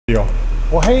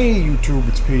Well, hey YouTube,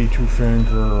 it's Petey Two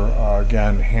Finger.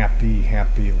 Again,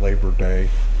 happy Labor Day.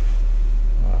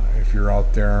 If you're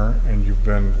out there and you've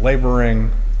been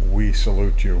laboring, we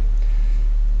salute you.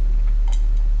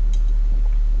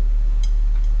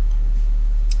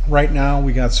 Right now,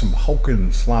 we got some Hokin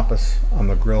Slappas on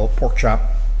the grill, pork chop.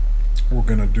 We're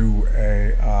gonna do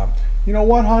a, you know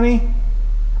what, honey?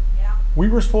 Yeah. We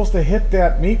were supposed to hit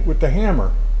that meat with the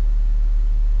hammer.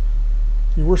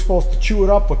 You were supposed to chew it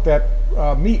up with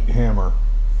that meat hammer.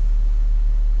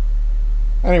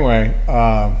 Anyway,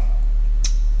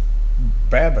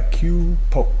 barbecue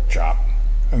pork chop,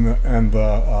 and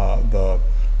the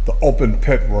open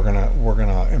pit. We're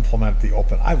gonna implement the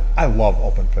open. I love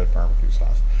open pit barbecue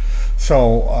sauce.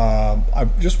 So I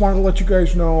just wanted to let you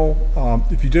guys know,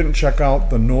 if you didn't check out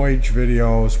the Noige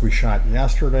videos we shot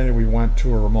yesterday, we went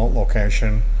to a remote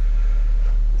location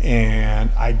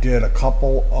and I did a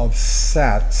couple of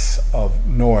sets of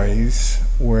noise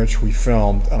which we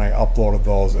filmed, and I uploaded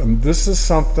those. And this is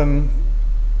something,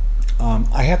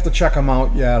 I have to check them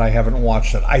out yet. I haven't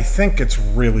watched it. I think it's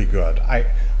really good. I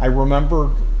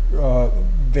remember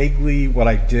vaguely what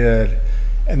I did,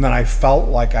 and then I felt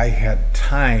like I had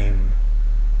time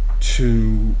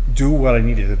to do what I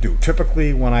needed to do.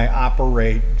 Typically when I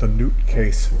operate the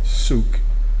Nutcase Souk,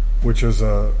 which is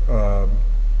a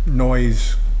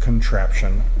noise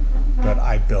contraption that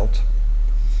I built,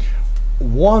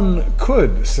 one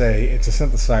could say it's a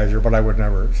synthesizer, but I would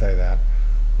never say that.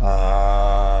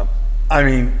 I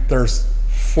mean, there's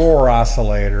 4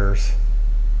 oscillators,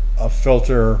 a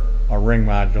filter, a ring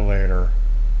modulator,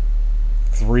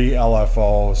 3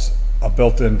 LFOs, a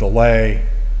built-in delay,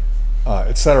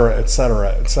 etc.,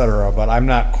 etc. But I'm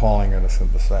not calling it a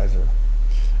synthesizer.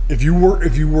 If you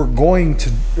were going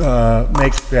to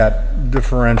make that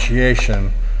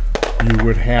differentiation, you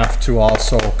would have to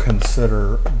also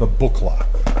consider the Buchla,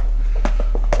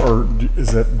 or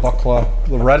is it Buchla?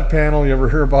 The red panel. You ever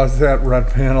hear about that red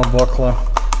panel Buchla?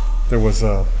 There was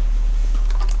a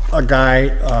guy,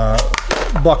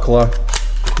 Buchla.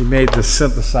 He made this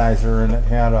synthesizer, and it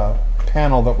had a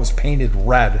panel that was painted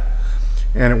red,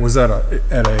 and it was at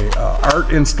a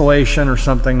art installation or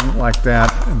something like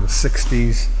that in the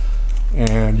 '60s.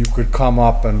 And you could come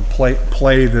up and play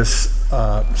this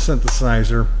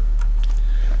synthesizer,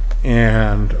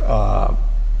 and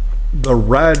the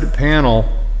red panel,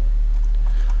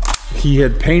 he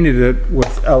had painted it with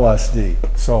LSD.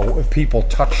 So if people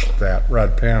touched that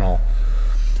red panel,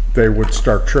 they would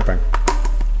start tripping.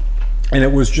 And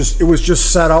it was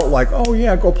just set out like, oh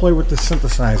yeah, go play with the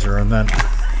synthesizer, and then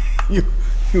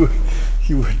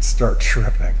you would start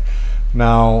tripping.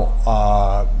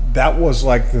 Now, that was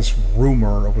like this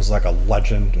rumor. It was like a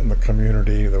legend in the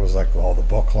community. There was like, oh, the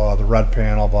Buchla, the red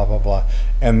panel, blah, blah, blah.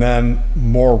 And then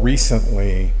more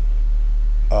recently,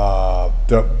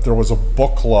 there was a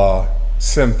Buchla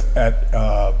synth at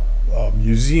a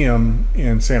museum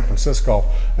in San Francisco,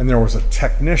 and there was a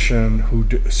technician who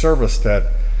serviced it,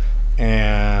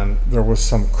 and there was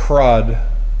some crud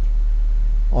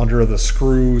under the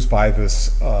screws by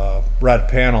this red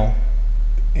panel,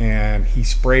 and he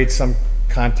sprayed some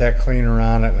contact cleaner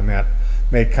on it, and that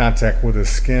made contact with his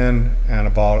skin, and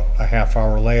about a half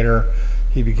hour later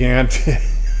he began to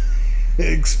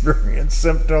experience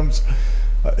symptoms.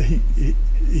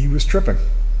 He was tripping.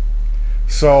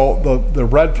 So the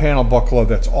red panel Buchla,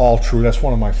 that's all true. That's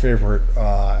one of my favorite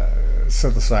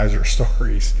synthesizer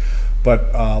stories.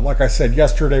 But like I said,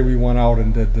 yesterday we went out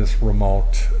and did this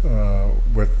remote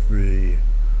with the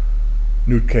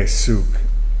Nutcase Souk,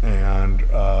 and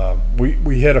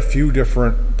we hit a few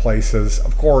different places.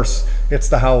 Of course, it's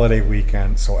the holiday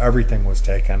weekend, so everything was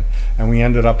taken, and we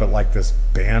ended up at like this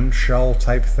band shell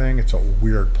type thing. It's a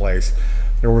weird place.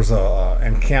 There was a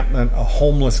encampment, a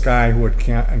homeless guy who had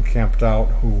encamped out,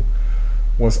 who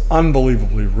was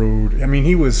unbelievably rude. I mean,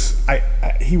 he was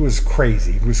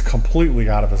crazy. He was completely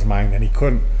out of his mind, and he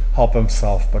couldn't help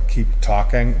himself but keep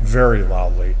talking very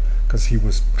loudly because he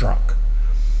was drunk.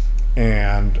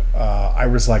 And I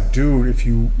was like, dude, if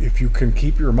you can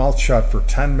keep your mouth shut for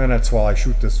 10 minutes while I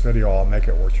shoot this video, I'll make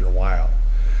it worth your while.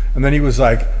 And then he was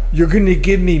like, you're gonna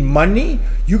give me money?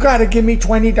 You gotta give me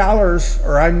 $20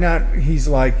 or I'm not. He's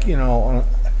like, you know,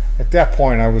 at that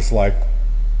point I was like,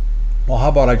 well, how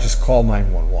about I just call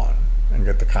 911 and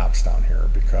get the cops down here,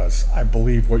 because I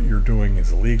believe what you're doing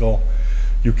is illegal.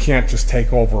 You can't just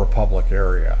take over a public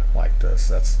area like this.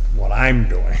 That's what I'm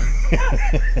doing.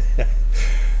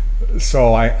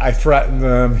 So I threatened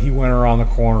them. He went around the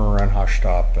corner and hushed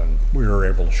up, and we were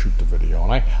able to shoot the video.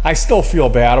 And I still feel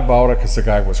bad about it because the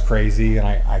guy was crazy, and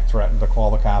I threatened to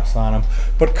call the cops on him.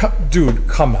 But dude,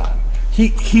 come on.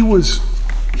 He was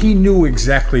he knew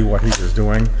exactly what he was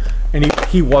doing, and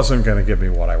he wasn't going to give me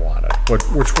what I wanted,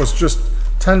 which was just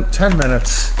 10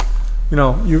 minutes. You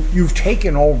know, you've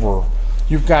taken over.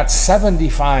 You've got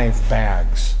 75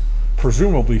 bags,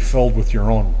 presumably filled with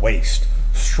your own waste,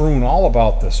 strewn all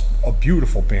about a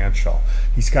beautiful band shell.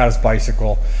 He's got his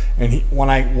bicycle, and when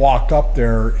I walked up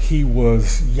there, he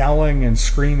was yelling and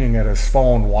screaming at his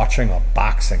phone, watching a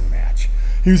boxing match.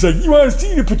 He was like, "You want to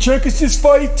see the Pachenkis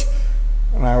fight?"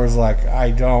 And I was like,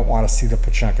 "I don't want to see the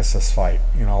Pachenkis fight."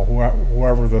 You know,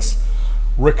 whoever this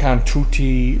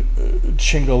Riccontucci,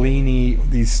 Cingolini,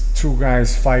 these two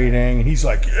guys fighting, and he's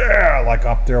like, "Yeah," like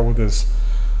up there with his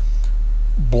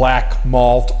black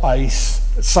malt ice,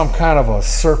 some kind of a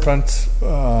serpent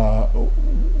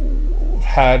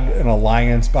head and a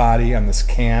lion's body on this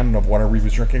can of whatever he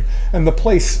was drinking. And the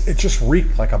place, it just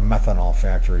reeked like a methanol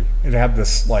factory. It had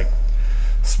this like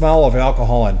smell of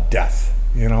alcohol and death,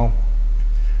 you know.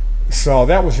 So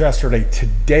that was yesterday.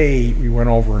 Today we went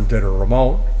over and did a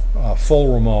remote,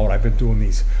 full remote. I've been doing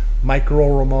these micro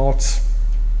remotes,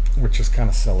 which is kind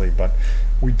of silly, but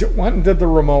we went and did the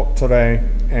remote today,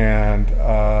 and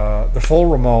the full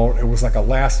remote, it was like a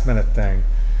last minute thing,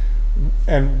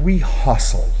 and we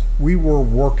hustled. We were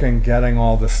working, getting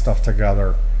all this stuff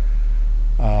together.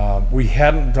 We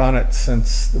hadn't done it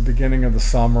since the beginning of the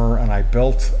summer, and I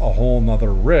built a whole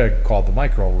nother rig called the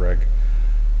micro rig.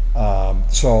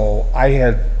 So I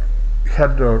had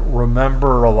to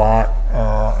remember a lot.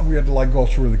 We had to like go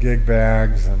through the gig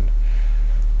bags, and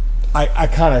I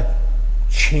kind of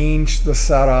changed the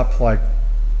setup. Like,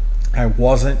 I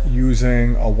wasn't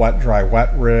using a wet dry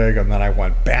wet rig, and then I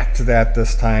went back to that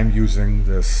this time using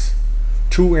this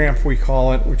 2 amp, we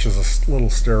call it, which is a little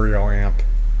stereo amp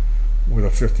with a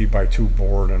 50 by 2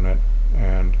 board in it,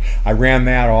 and I ran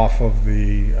that off of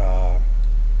the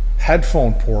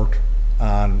headphone port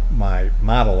on my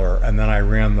modeler, and then I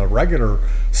ran the regular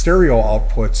stereo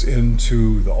outputs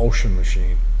into the Ocean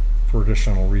machine for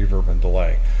additional reverb and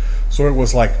delay. So it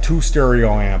was like 2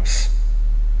 stereo amps,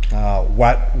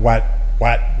 wet, wet,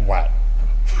 wet, wet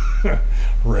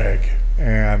rig.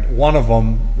 And one of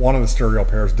the stereo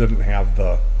pairs didn't have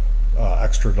the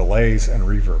extra delays and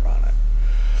reverb on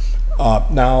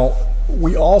it. Now,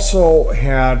 we also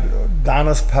had,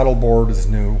 Donna's pedal board is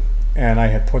new, and I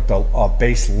had put a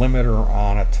bass limiter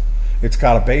on it. It's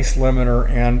got a bass limiter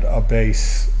and a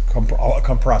bass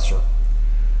compressor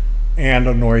and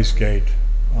a noise gate.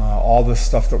 All this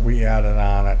stuff that we added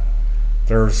on it.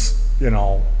 There's, you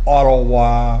know, auto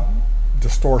wah,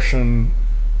 distortion,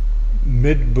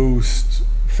 mid boost,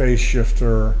 phase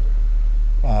shifter.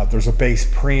 There's a bass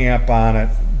preamp on it,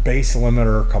 bass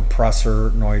limiter,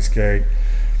 compressor, noise gate.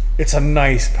 It's a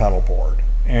nice pedal board.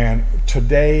 And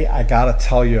today, I gotta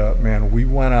tell you, man, we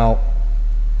went out.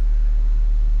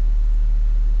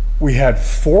 We had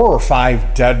 4 or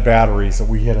 5 dead batteries that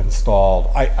we had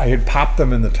installed. I had popped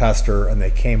them in the tester, and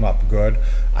they came up good.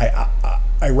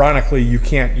 Ironically, you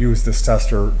can't use this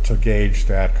tester to gauge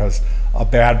that, because a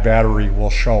bad battery will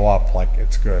show up like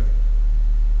it's good.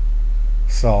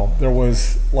 So there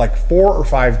was like 4 or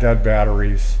 5 dead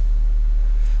batteries,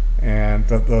 and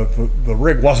the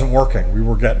rig wasn't working. We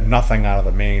were getting nothing out of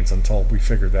the mains until we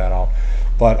figured that out.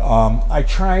 But I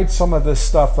tried some of this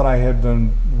stuff that I had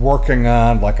been working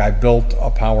on. Like, I built a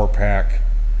power pack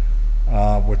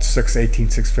with 6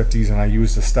 18650s, and I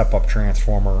used a step-up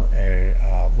transformer,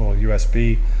 a little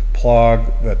USB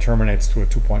plug that terminates to a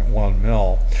 2.1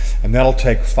 mil, and that'll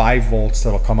take 5 volts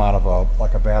that'll come out of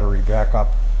a battery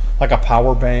backup, like a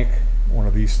power bank, one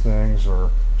of these things,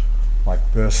 or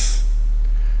like this.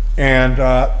 And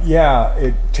yeah,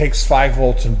 it takes 5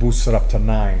 volts and boosts it up to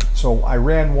 9. So I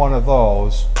ran one of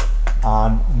those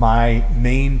on my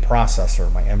main processor,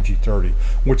 my MG30,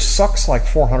 which sucks like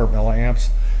 400 milliamps,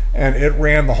 and it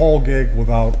ran the whole gig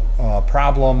without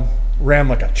problem, ran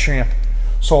like a champ.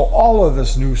 So all of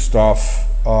this new stuff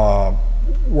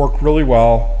worked really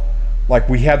well. Like,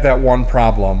 we had that one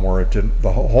problem where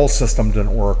the whole system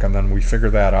didn't work, and then we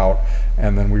figured that out,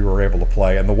 and then we were able to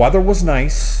play. And the weather was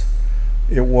nice.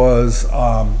 It was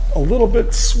a little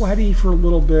bit sweaty for a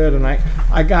little bit, and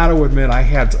I got to admit, I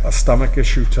had a stomach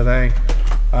issue today.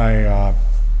 I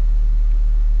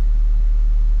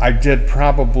did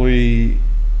probably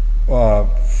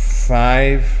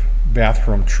 5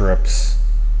 bathroom trips,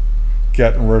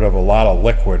 getting rid of a lot of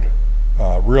liquid,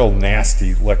 real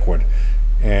nasty liquid,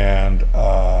 and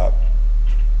I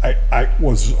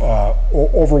was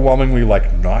overwhelmingly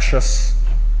like nauseous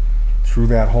through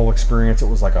that whole experience. It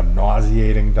was like a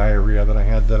nauseating diarrhea that I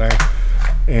had today,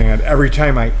 and every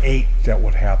time I ate, that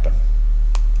would happen.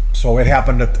 So it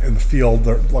happened in the field.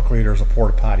 Luckily, there's a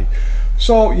porta potty.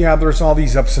 So yeah, there's all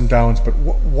these ups and downs, but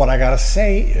what I gotta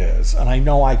say is, and I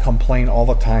know I complain all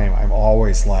the time, I'm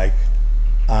always like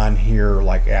on here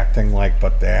like acting like,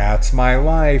 but that's my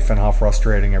life and how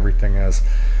frustrating everything is.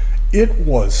 It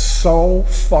was so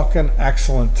fucking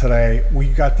excellent today. We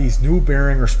got these new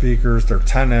Behringer speakers. They're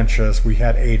 10 inches. We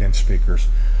had 8-inch speakers.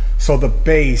 So the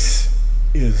bass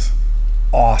is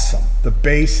awesome. The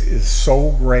bass is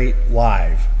so great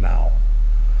live now.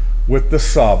 With the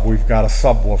sub, we've got a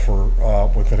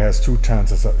subwoofer with it has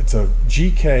 210s. It's a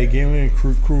GK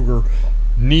Galen-Kruger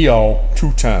Neo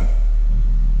 210.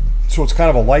 So it's kind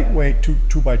of a lightweight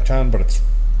 2x10, but it's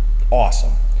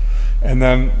awesome. And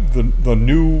then the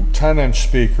new 10-inch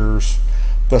speakers,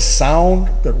 the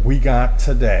sound that we got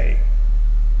today,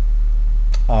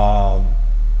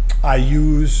 I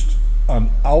used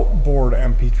an outboard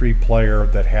MP3 player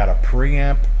that had a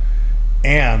preamp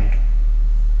and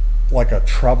like a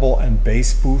treble and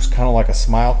bass boost, kind of like a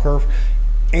Smile Curve,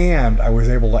 and I was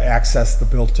able to access the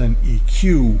built-in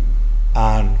EQ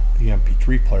on the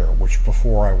MP3 player, which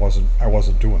before I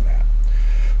wasn't doing that.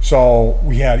 So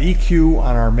we had EQ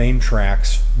on our main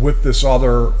tracks with this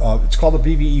other, it's called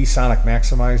the BBE Sonic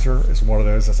Maximizer is what it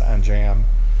is. It's NJM.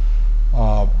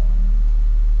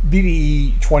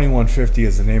 BBE 2150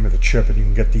 is the name of the chip, and you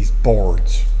can get these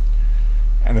boards.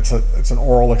 And it's an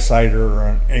Aural Exciter or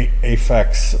an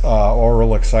Aphex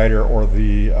Aural Exciter, or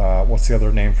the what's the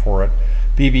other name for it?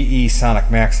 BBE Sonic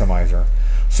Maximizer.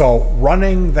 So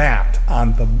running that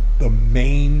on the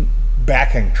main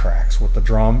backing tracks with the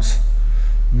drums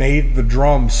made the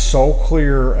drums so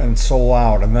clear and so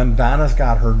loud. And then Donna's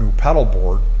got her new pedal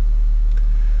board,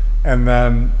 and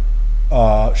then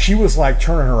she was like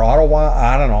turning her auto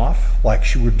on and off, like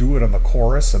she would do it on the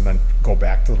chorus and then go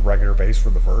back to the regular bass for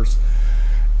the verse.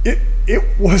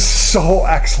 It was so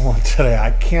excellent today.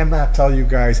 I cannot tell you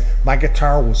guys. My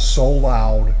guitar was so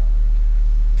loud.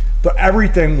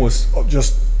 Everything was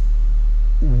just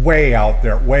way out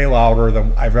there, way louder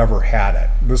than I've ever had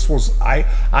it. This was,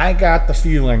 I got the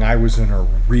feeling I was in a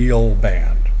real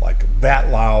band, like that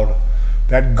loud,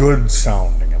 that good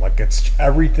sounding, like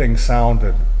everything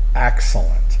sounded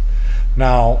excellent.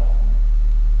 Now,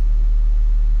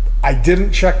 I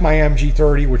didn't check my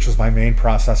MG30, which is my main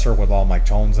processor with all my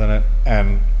tones in it,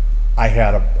 and I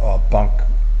had a bunk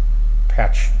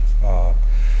patch.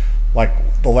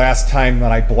 Like the last time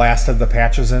that I blasted the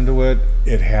patches into it,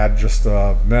 it had just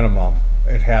a minimum.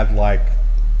 It had like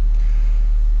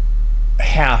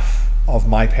half of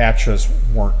my patches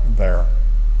weren't there.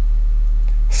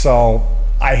 So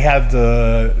I had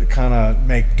to kind of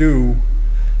make do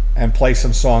and play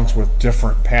some songs with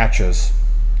different patches.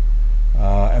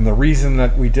 And the reason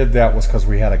that we did that was because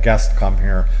we had a guest come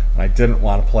here, and I didn't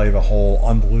want to play the whole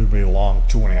unbelievably long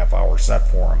 2.5 hour set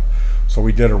for him. So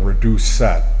we did a reduced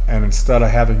set, and instead of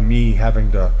having me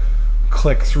having to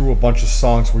click through a bunch of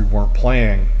songs we weren't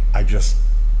playing, I just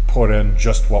put in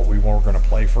just what we were going to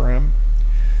play for him.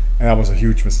 And that was a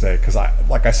huge mistake, because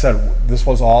like I said, this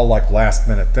was all like last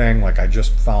minute thing. Like I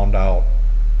just found out,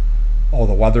 oh,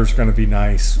 the weather's going to be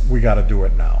nice, we got to do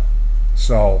it now.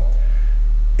 So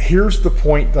here's the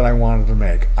point that I wanted to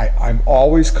make. I'm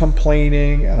always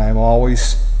complaining, and I'm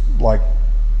always like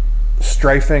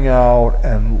strafing out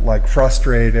and like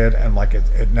frustrated, and like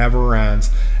it never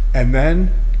ends. And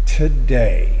then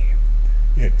today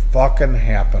it fucking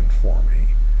happened for me.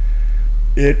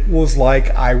 It was like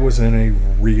I was in a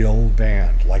real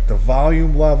band. Like the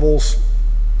volume levels,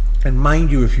 and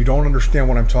mind you, if you don't understand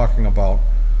what I'm talking about,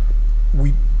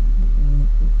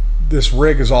 this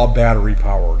rig is all battery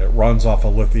powered. It runs off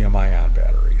of lithium ion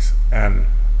batteries, and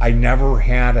I never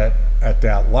had it at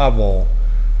that level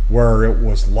where it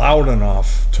was loud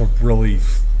enough to really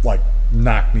like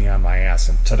knock me on my ass.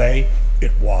 And today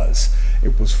it was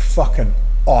fucking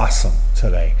awesome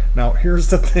today. Now here's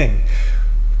the thing,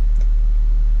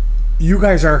 you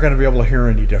guys aren't going to be able to hear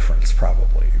any difference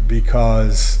probably,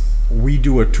 because we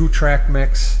do a 2-track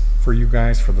mix for you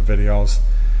guys for the videos.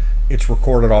 It's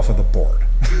recorded off of the board.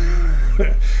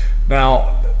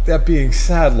 Now that being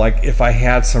said, like if I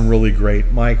had some really great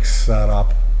mics set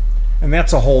up, and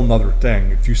that's a whole nother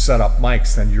thing. If you set up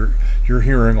mics, then you're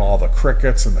hearing all the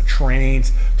crickets and the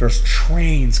trains. There's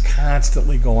trains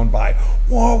constantly going by.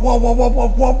 Whoa, whoa, whoa, whoa, whoa,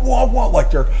 whoa, whoa, whoa,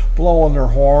 like they're blowing their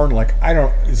horn. Like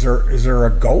is there a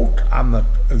goat on the?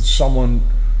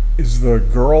 Is the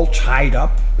girl tied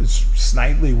up? Is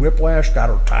Snidely Whiplash got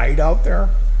her tied out there?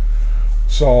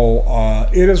 So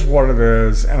it is what it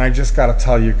is, and I just got to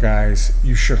tell you guys,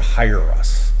 you should hire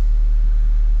us.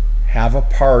 Have a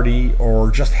party,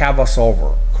 or just have us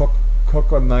over.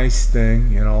 Cook a nice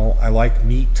thing, you know. I like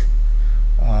meat,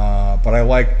 but I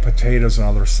like potatoes and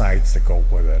other sides that go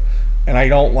with it. and I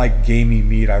don't like gamey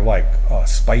meat. I like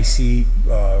spicy,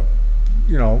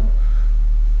 you know,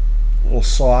 little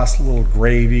sauce, a little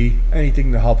gravy,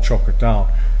 anything to help choke it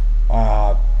down.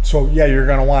 So yeah, you're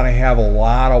going to want to have a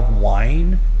lot of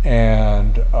wine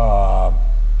and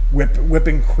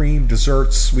whipping cream,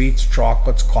 desserts, sweets,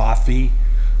 chocolates, coffee.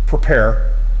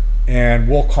 Prepare, and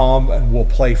we'll come and we'll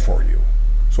play for you.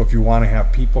 So if you want to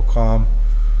have people come,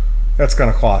 that's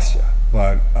going to cost you.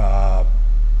 But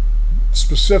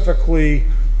specifically,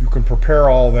 you can prepare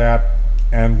all that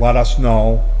and let us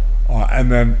know,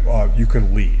 and then you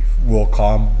can leave. We'll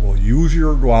come, we'll use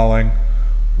your dwelling,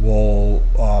 we'll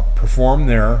perform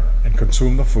there and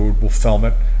consume the food, we'll film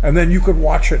it, and then you could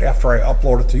watch it after I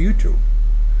upload it to YouTube.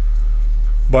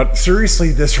 But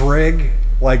seriously, this rig,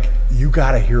 like, you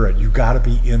got to hear it. You got to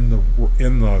be in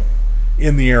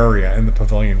the area, in the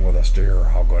pavilion with us to hear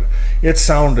how good it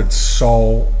sounded.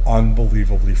 So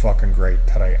unbelievably fucking great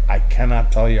today. I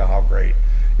cannot tell you how great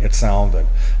it sounded.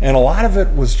 And a lot of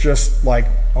it was just like,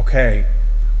 okay,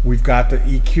 we've got the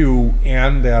EQ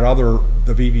and that other,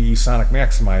 the BBE Sonic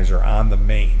Maximizer on the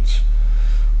mains,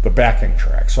 the backing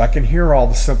track. So I can hear all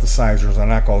the synthesizers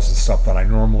and echoes and stuff that I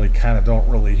normally kind of don't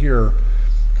really hear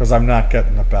because I'm not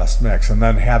getting the best mix. And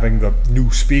then having the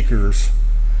new speakers,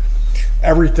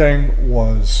 everything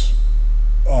was,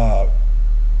 I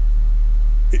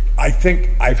think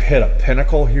I've hit a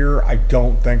pinnacle here. I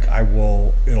don't think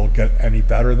it'll get any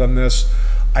better than this.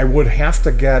 I would have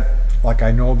to get, like,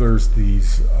 I know there's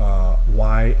these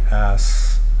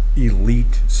YS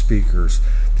Elite speakers,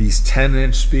 these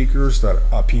 10-inch speakers, that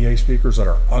PA speakers that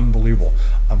are unbelievable.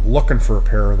 I'm looking for a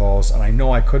pair of those, and I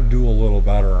know I could do a little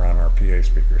better on our PA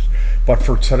speakers. But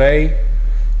for today,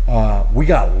 we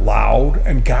got loud,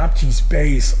 and Gopti's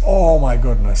bass, oh my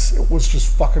goodness, it was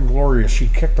just fucking glorious. She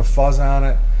kicked the fuzz on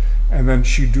it, and then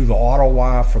she'd do the auto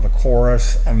wah for the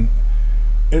chorus, and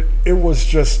it was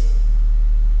just,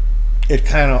 it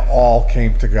kind of all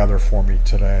came together for me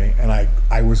today, and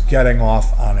I was getting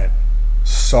off on it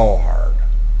so hard.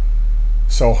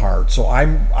 So hard. So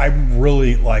I'm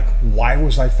really like, why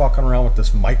was I fucking around with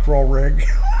this micro rig?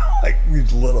 Like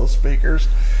these little speakers.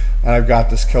 And I've got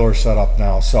this killer set up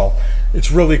now. So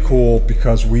it's really cool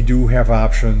because we do have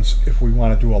options. If we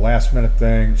want to do a last minute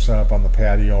thing, set up on the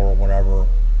patio or whatever,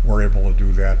 we're able to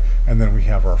do that. And then we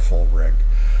have our full rig.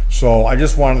 So I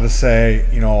just wanted to say,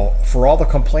 you know, for all the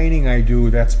complaining I do,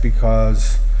 that's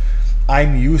because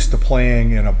I'm used to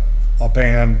playing in a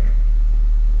band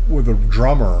with a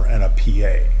drummer and a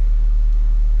PA.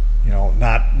 You know,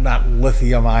 not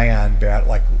lithium ion bat,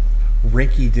 like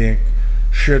rinky dink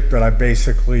shit that I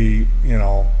basically, you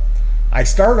know, I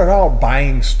started out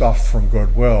buying stuff from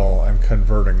Goodwill and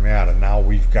converting that, and now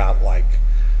we've got like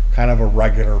kind of a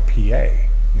regular PA,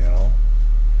 you know.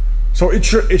 So it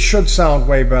should sound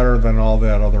way better than all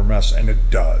that other mess, and it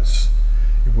does.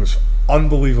 It was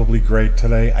unbelievably great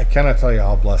today. I cannot tell you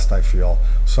how blessed I feel.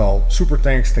 So super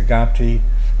thanks to Gopti,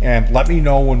 and let me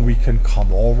know when we can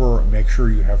come over and make sure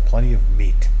you have plenty of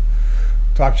meat.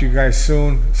 Talk to you guys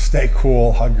soon. Stay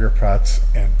cool, hug your pets,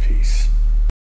 and peace.